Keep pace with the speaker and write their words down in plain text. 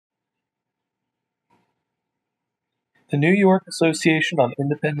The New York Association on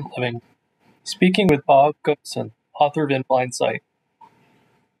Independent Living, speaking with Bob Gumson, author of In Blind Sight. Could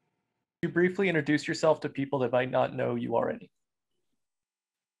you briefly introduce yourself to people that might not know you already?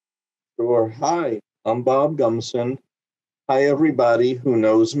 Sure. Hi, I'm Bob Gumson. Hi, everybody who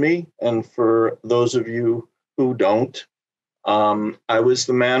knows me. And for those of you who don't, I was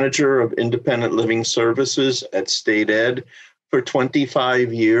the manager of independent living services at State Ed for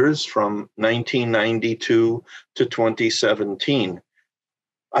 25 years from 1992 to 2017.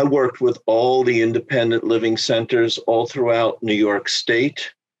 I worked with all the independent living centers all throughout New York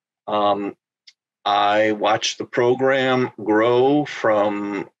State. Um, I watched the program grow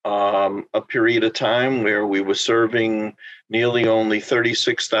from a period of time where we were serving nearly only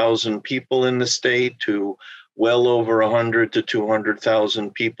 36,000 people in the state to well over 100 to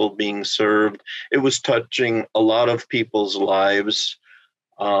 200,000 people being served. It was touching a lot of people's lives.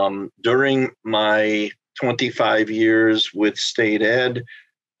 During my 25 years with State Ed,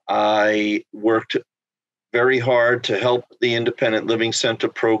 I worked very hard to help the Independent Living Center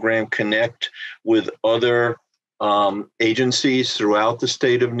program connect with other agencies throughout the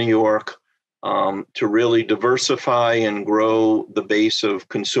state of New York to really diversify and grow the base of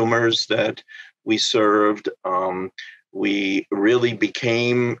consumers that we served. We really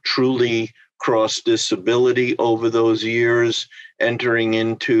became truly cross-disability over those years, entering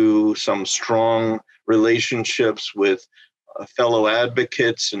into some strong relationships with fellow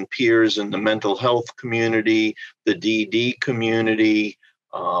advocates and peers in the mental health community, the DD community,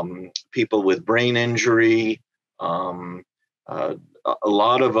 people with brain injury, uh, a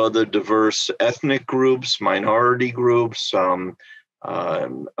lot of other diverse ethnic groups, minority groups,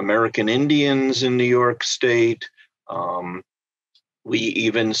 American Indians in New York State. We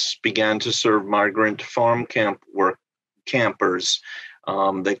even began to serve migrant farm campers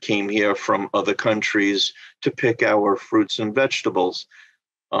that came here from other countries to pick our fruits and vegetables.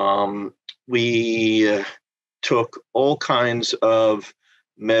 We took all kinds of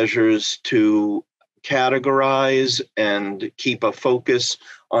measures to categorize and keep a focus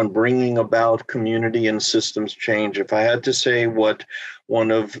on bringing about community and systems change. If I had to say what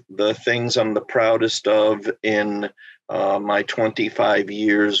one of the things I'm the proudest of in my 25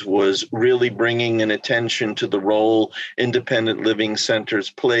 years was really bringing an attention to the role independent living centers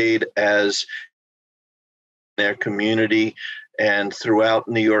played as their community and throughout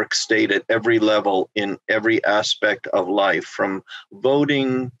New York State at every level in every aspect of life, from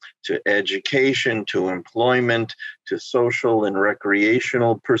voting to education to employment to social and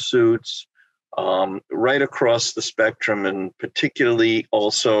recreational pursuits, right across the spectrum, and particularly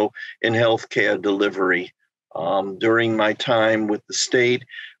also in healthcare delivery. During my time with the state,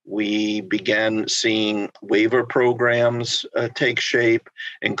 we began seeing waiver programs take shape,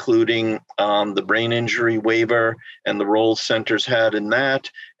 including the brain injury waiver and the role centers had in that,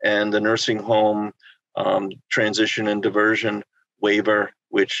 and the nursing home transition and diversion waiver,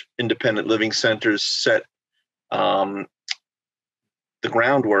 which independent living centers set the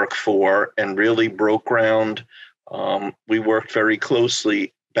groundwork for and really broke ground. We worked very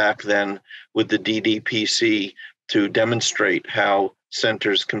closely back then with the DDPC to demonstrate how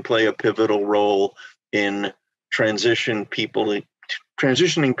centers can play a pivotal role in transitioning people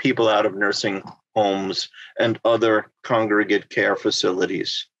out of nursing homes and other congregate care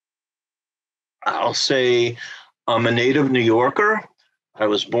facilities. I'll say I'm a native New Yorker. I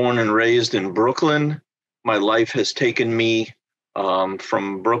was born and raised in Brooklyn. My life has taken me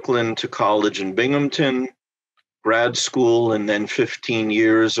from Brooklyn to college in Binghamton, grad school, and then 15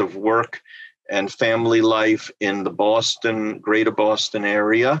 years of work and family life in the greater Boston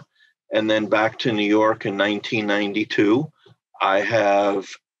area, and then back to New York in 1992. I have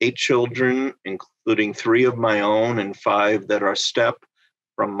 8 children, including 3 of my own and 5 that are step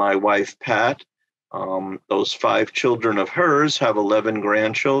from my wife, Pat. Those 5 children of hers have 11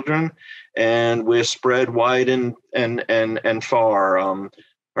 grandchildren, and we're spread wide and far.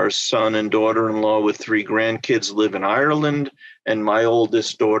 Her son and daughter-in-law with 3 grandkids live in Ireland, and my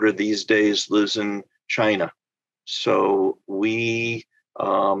oldest daughter these days lives in China. So we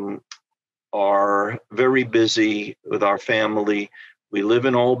are very busy with our family. We live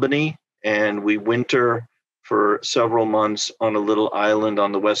in Albany, and we winter for several months on a little island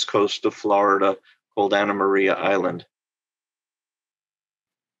on the west coast of Florida called Anna Maria Island.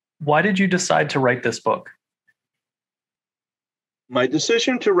 Why did you decide to write this book? My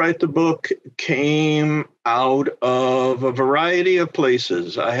decision to write the book came out of a variety of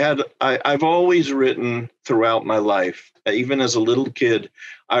places. I've always written throughout my life. Even as a little kid,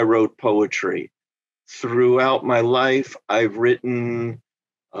 I wrote poetry. Throughout my life, I've written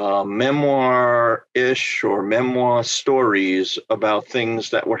memoir-ish or memoir stories about things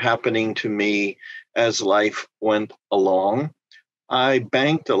that were happening to me as life went along. I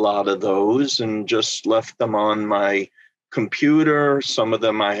banked a lot of those and just left them on my computer. Some of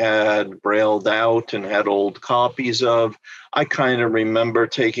them I had brailled out and had old copies of. I kind of remember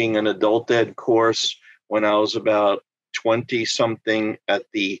taking an adult ed course when I was about 20 something at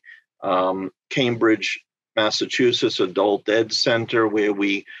the Cambridge, Massachusetts Adult Ed Center, where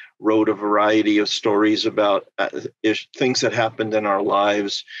we wrote a variety of stories about things that happened in our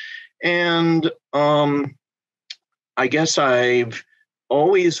lives. And I guess I've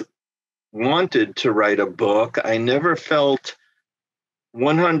always wanted to write a book. I never felt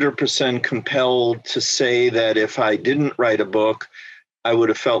 100% compelled to say that if I didn't write a book, I would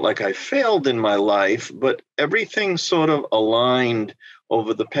have felt like I failed in my life. But everything sort of aligned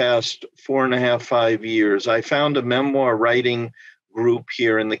over the past 4.5, 5 years. I found a memoir writing group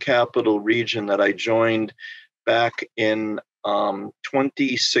here in the capital region that I joined back in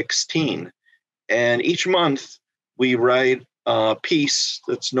 2016. And each month we write a piece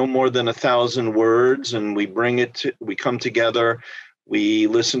that's no more than 1,000 words, and we come together, we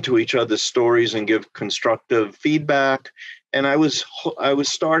listen to each other's stories and give constructive feedback. And I was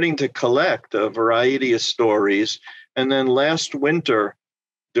starting to collect a variety of stories. And then last winter,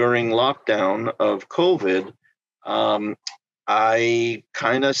 during lockdown of COVID, I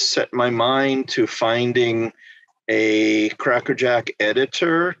kind of set my mind to finding a Crackerjack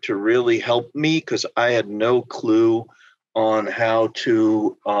editor to really help me, because I had no clue on how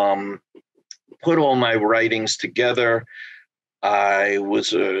to put all my writings together. I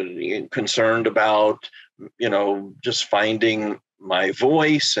was concerned about, just finding my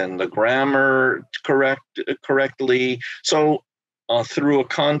voice and the grammar correctly. So through a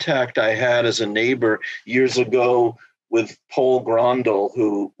contact I had as a neighbor years ago with Paul Grondel,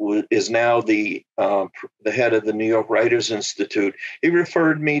 who is now the head of the New York Writers Institute, he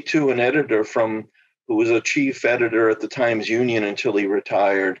referred me to an editor who was a chief editor at the Times Union until he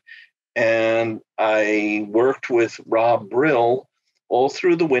retired. And I worked with Rob Brill all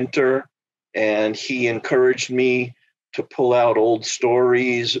through the winter, and he encouraged me to pull out old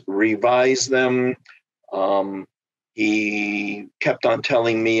stories, revise them. He kept on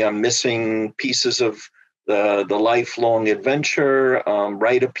telling me I'm missing pieces of the lifelong adventure,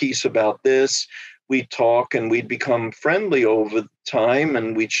 write a piece about this. We'd talk and we'd become friendly over time,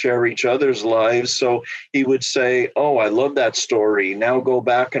 and we'd share each other's lives. So he would say, "Oh, I love that story. Now go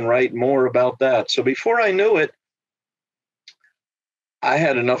back and write more about that." So before I knew it, I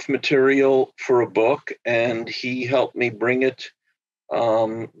had enough material for a book, and he helped me bring it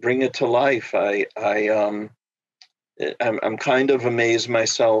to life. I'm kind of amazed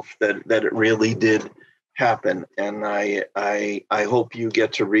myself that it really did happen, and I hope you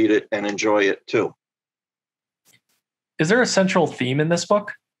get to read it and enjoy it too. Is there a central theme in this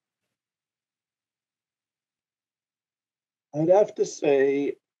book? I'd have to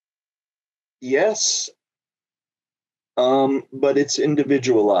say yes, but it's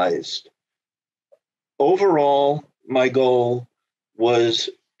individualized. Overall, my goal was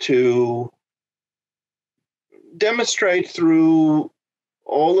to demonstrate through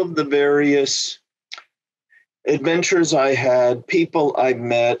all of the various adventures I had, people I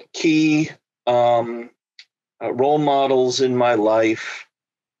met, key role models in my life,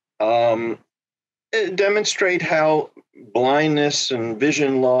 demonstrate how blindness and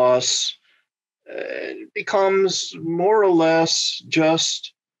vision loss becomes more or less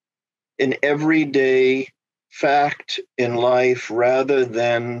just an everyday fact in life rather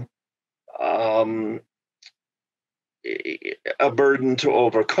than a burden to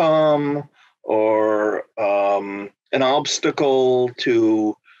overcome or an obstacle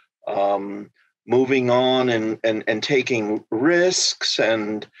to moving on and taking risks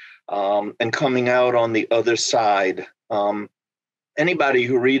and coming out on the other side. Anybody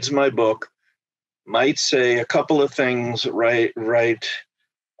who reads my book might say a couple of things right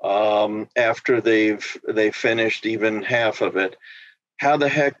after they've finished even half of it. How the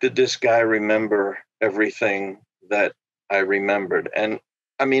heck did this guy remember everything that I remembered? And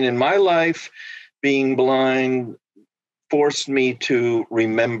I mean, in my life, being blind forced me to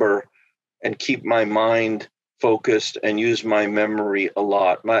remember and keep my mind focused and use my memory a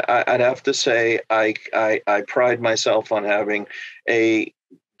lot. I'd have to say I pride myself on having a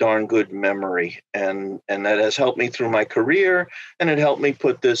darn good memory, and that has helped me through my career, and it helped me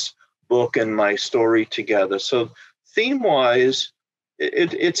put this book and my story together. So theme-wise,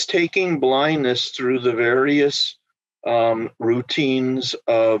 it's taking blindness through the various routines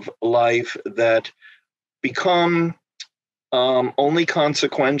of life that become only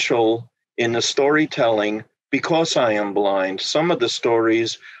consequential in the storytelling because I am blind. Some of the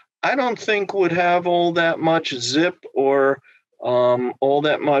stories I don't think would have all that much zip or all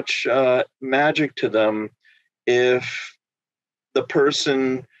that much magic to them if the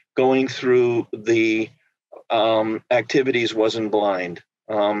person going through the activities wasn't blind.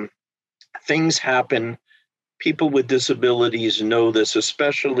 Things happen. People with disabilities know this,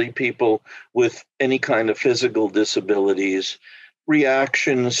 especially people with any kind of physical disabilities.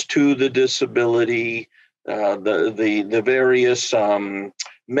 Reactions to the disability, the various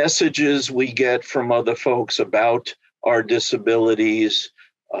messages we get from other folks about our disabilities,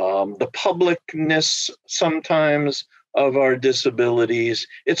 the publicness sometimes of our disabilities.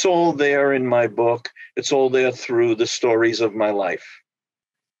 It's all there in my book. It's all there through the stories of my life.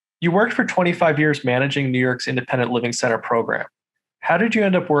 You worked for 25 years managing New York's Independent Living Center program. How did you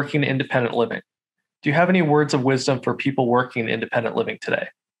end up working in independent living? Do you have any words of wisdom for people working in independent living today?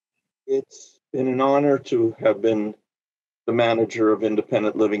 It's been an honor to have been the manager of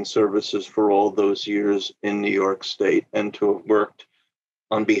independent living services for all those years in New York State and to have worked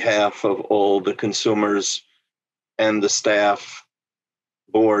on behalf of all the consumers and the staff,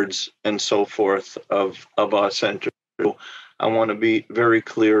 boards, and so forth of our center. I want to be very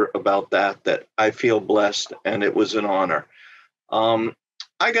clear about that I feel blessed and it was an honor.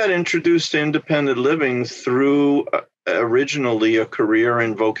 I got introduced to independent living through originally a career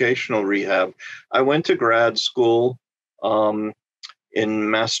in vocational rehab. I went to grad school in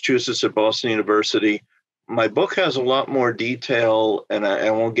Massachusetts at Boston University. My book has a lot more detail, and I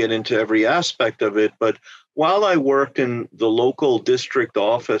won't get into every aspect of it, but while I worked in the local district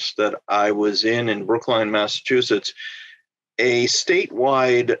office that I was in Brookline, Massachusetts, a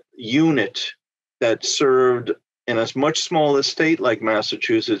statewide unit that served in a much smaller state like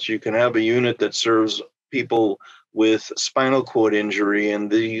Massachusetts, you can have a unit that serves people with spinal cord injury.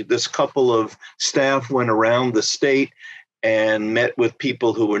 And this couple of staff went around the state and met with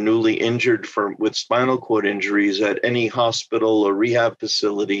people who were newly injured with spinal cord injuries at any hospital or rehab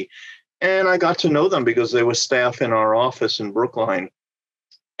facility. And I got to know them because they were staff in our office in Brookline.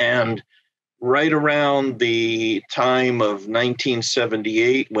 And right around the time of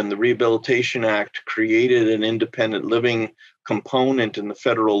 1978, when the Rehabilitation Act created an independent living component in the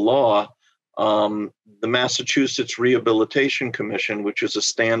federal law, the Massachusetts Rehabilitation Commission, which is a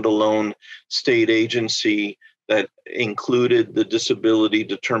standalone state agency that included the disability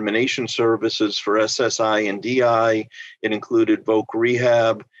determination services for SSI and DI, it included voc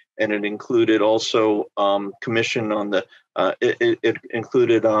rehab, and it included also commission on the it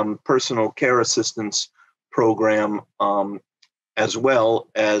included personal care assistance program as well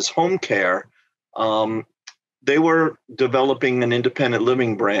as home care. They were developing an independent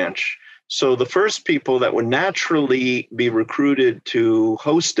living branch. So the first people that would naturally be recruited to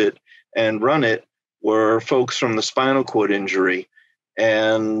host it and run it were folks from the spinal cord injury.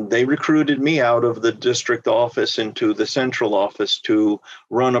 And they recruited me out of the district office into the central office to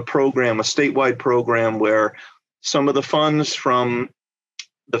run a program, a statewide program where some of the funds from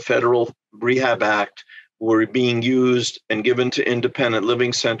the Federal Rehab Act were being used and given to independent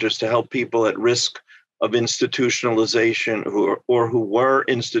living centers to help people at risk of institutionalization who were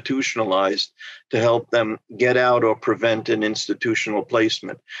institutionalized, to help them get out or prevent an institutional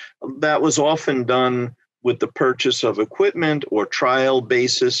placement. That was often done with the purchase of equipment or trial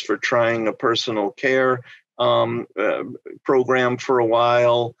basis for trying a personal care program for a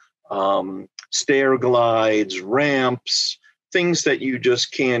while, stair glides, ramps, things that you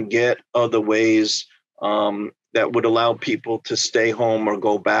just can't get other ways that would allow people to stay home or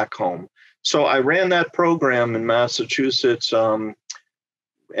go back home. So I ran that program in Massachusetts and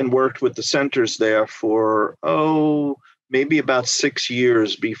worked with the centers there for, maybe about 6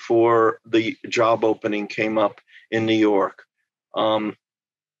 years before the job opening came up in New York. And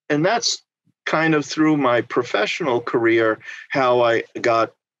that's kind of through my professional career, how I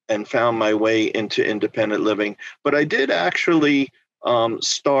got and found my way into independent living. But I did actually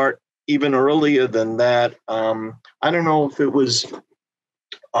start even earlier than that. I don't know if it was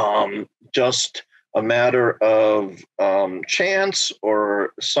just a matter of chance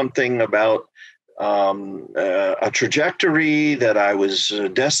or something about a trajectory that I was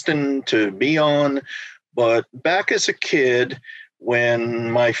destined to be on. But back as a kid,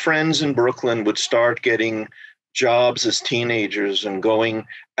 when my friends in Brooklyn would start getting jobs as teenagers and going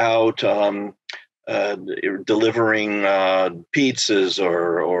out delivering pizzas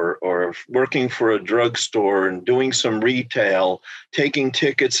or working for a drugstore and doing some retail, taking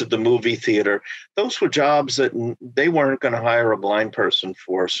tickets at the movie theater, those were jobs that they weren't going to hire a blind person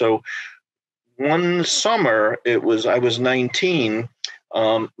for. So one summer, I was 19.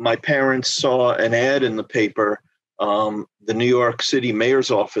 My parents saw an ad in the paper. The New York City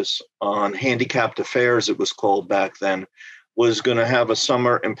mayor's office on handicapped affairs, it was called back then, was going to have a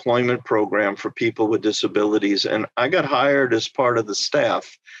summer employment program for people with disabilities. And I got hired as part of the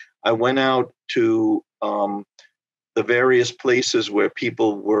staff. I went out to the various places where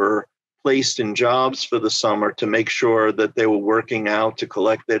people were placed in jobs for the summer to make sure that they were working out, to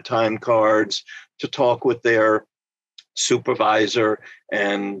collect their time cards, to talk with their supervisor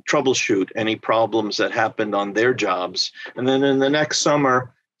and troubleshoot any problems that happened on their jobs. And then in the next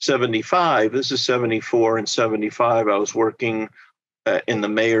summer, 75, this is 74 and 75, I was working in the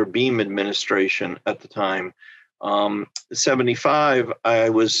Mayor Beam administration at the time. 75, I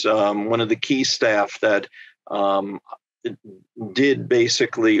was one of the key staff that did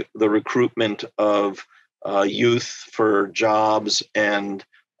basically the recruitment of youth for jobs and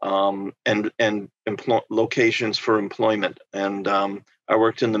locations for employment. And I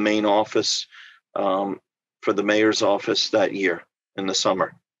worked in the main office for the mayor's office that year in the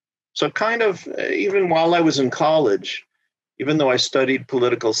summer. So kind of, even while I was in college, even though I studied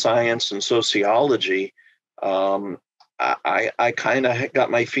political science and sociology, I kind of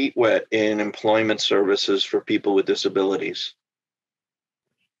got my feet wet in employment services for people with disabilities.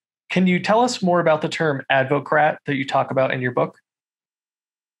 Can you tell us more about the term advocrat that you talk about in your book?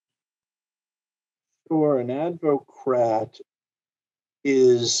 Sure. An advocrat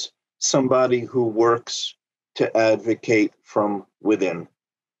is somebody who works to advocate from within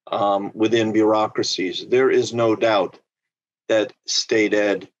bureaucracies. There is no doubt that state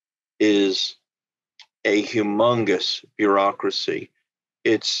ed is a humongous bureaucracy.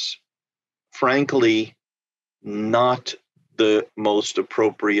 It's frankly not the most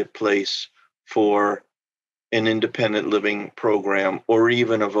appropriate place for an independent living program or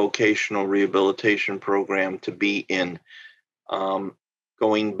even a vocational rehabilitation program to be in.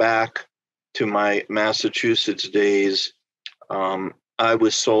 Going back to my Massachusetts days, I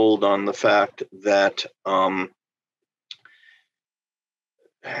was sold on the fact that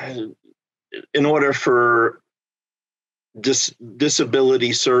in order for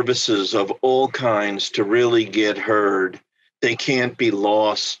disability services of all kinds to really get heard, they can't be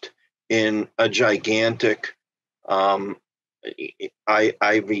lost in a gigantic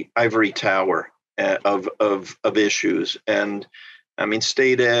ivory tower of issues. And I mean,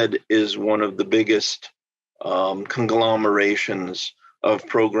 state ed is one of the biggest conglomerations of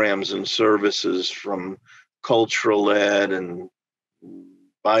programs and services, from cultural ed and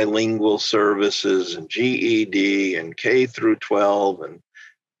bilingual services and GED and K through 12 and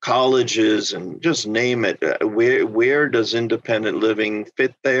colleges and just name it. Where does independent living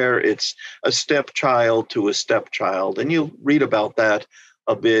fit there? It's a stepchild to a stepchild. And you'll read about that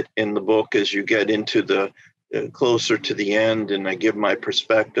a bit in the book as you get into the closer to the end. And I give my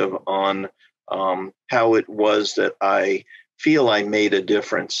perspective on how it was that I feel I made a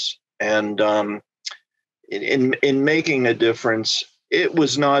difference. And in making a difference, it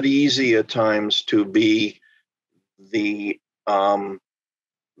was not easy at times to be the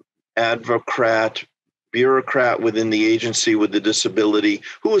advocrat, bureaucrat within the agency with the disability,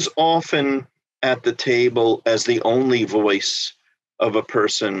 who was often at the table as the only voice of a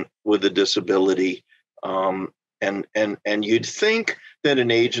person with a disability. And you'd think that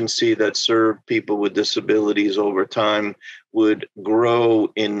an agency that served people with disabilities over time would grow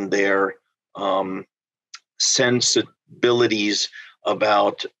in their sensibilities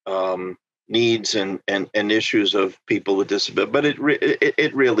about needs and issues of people with disability, but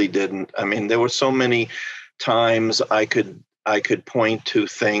it really didn't. I mean, there were so many times I could point to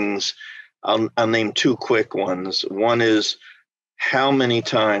things. I'll name two quick ones. One is how many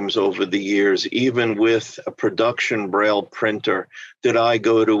times over the years, even with a production Braille printer, did I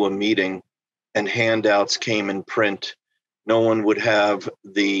go to a meeting and handouts came in print? No one would have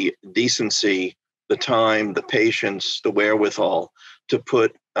the decency, the time, the patience, the wherewithal to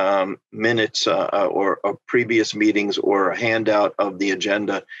put minutes or previous meetings or a handout of the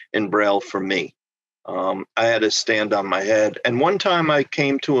agenda in Braille for me. I had to stand on my head. And one time I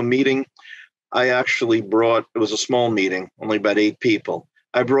came to a meeting, I actually brought, it was a small meeting, only about 8 people.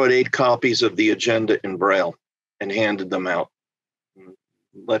 I brought 8 copies of the agenda in Braille and handed them out.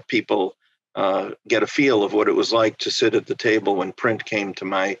 Let people get a feel of what it was like to sit at the table when print came to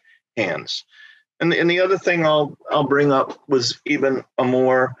my hands. And the other thing I'll bring up was even a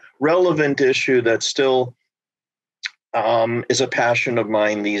more relevant issue that still is a passion of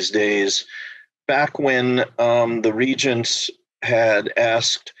mine these days. Back when the regents had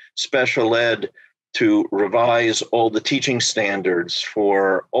asked special ed to revise all the teaching standards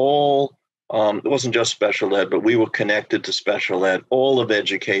for all It wasn't just special ed, but we were connected to special ed, all of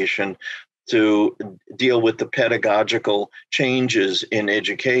education, to deal with the pedagogical changes in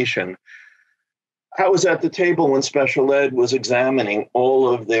education. I was at the table when special ed was examining all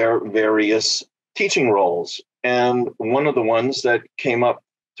of their various teaching roles. And one of the ones that came up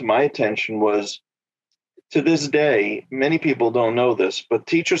to my attention was, to this day, many people don't know this, but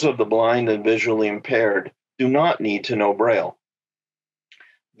teachers of the blind and visually impaired do not need to know Braille.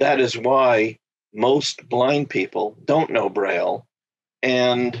 That is why most blind people don't know Braille.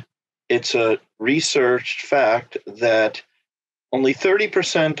 And it's a researched fact that only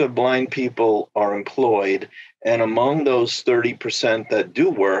 30% of blind people are employed. And among those 30% that do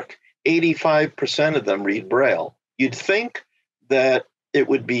work, 85% of them read Braille. You'd think that it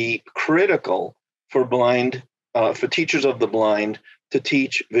would be critical for for teachers of the blind to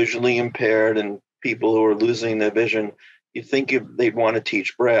teach visually impaired and people who are losing their vision. You'd think they'd want to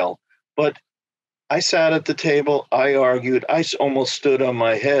teach Braille. But I sat at the table, I argued, I almost stood on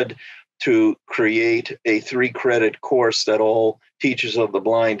my head to create a 3-credit course that all teachers of the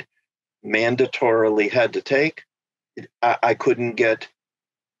blind mandatorily had to take. I couldn't get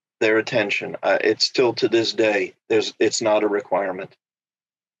their attention. It's still to this day, it's not a requirement.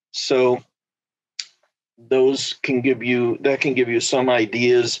 So that can give you some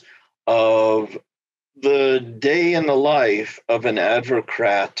ideas of the day in the life of an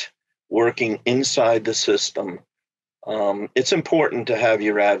advocrat working inside the system. It's important to have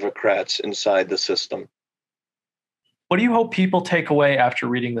your advocates inside the system. What do you hope people take away after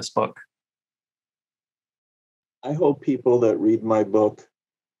reading this book? I hope people that read my book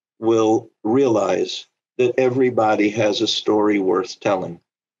will realize that everybody has a story worth telling.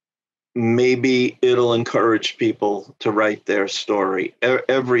 Maybe it'll encourage people to write their story.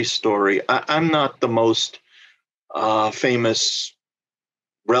 Every story. I'm not the most famous,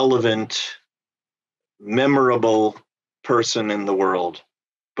 relevant, memorable person in the world,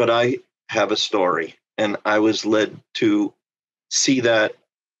 but I have a story, and I was led to see that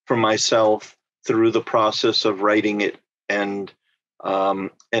for myself through the process of writing it and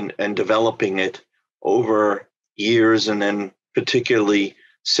developing it over years, and then particularly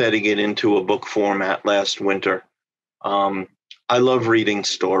setting it into a book format last winter. I love reading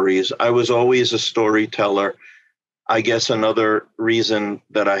stories. I was always a storyteller. I guess another reason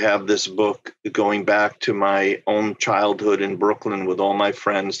that I have this book, going back to my own childhood in Brooklyn with all my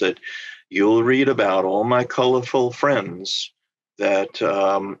friends, that you'll read about all my colorful friends that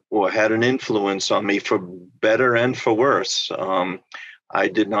had an influence on me for better and for worse. I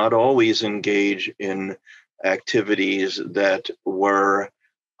did not always engage in activities that were,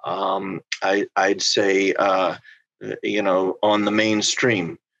 I'd say, on the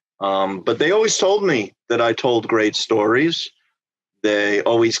mainstream. But they always told me that I told great stories. They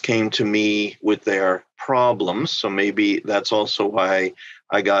always came to me with their problems. So maybe that's also why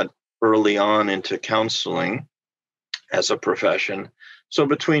I got early on into counseling as a profession. So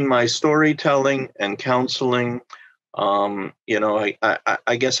between my storytelling and counseling, I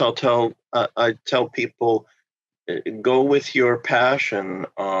guess I tell people, go with your passion.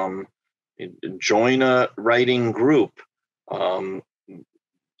 Join a writing group.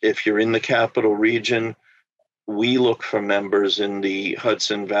 If you're in the Capital Region, we look for members in the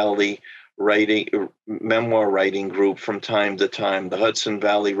Hudson Valley memoir writing group from time to time. The Hudson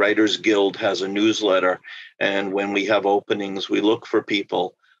Valley Writers Guild has a newsletter, and when we have openings, we look for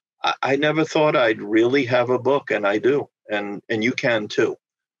people. I never thought I'd really have a book, and I do, and you can too.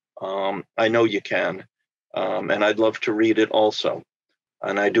 I know you can, and I'd love to read it also.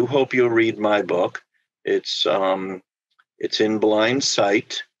 And I do hope you'll read my book. It's in blind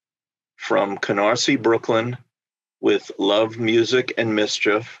sight, from Canarsie, Brooklyn, with love, music, and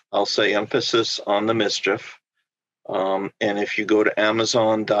mischief. I'll say emphasis on the mischief. And if you go to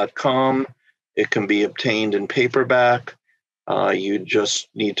Amazon.com, it can be obtained in paperback. You just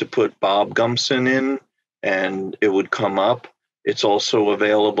need to put Bob Gumson in, and it would come up. It's also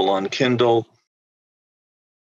available on Kindle.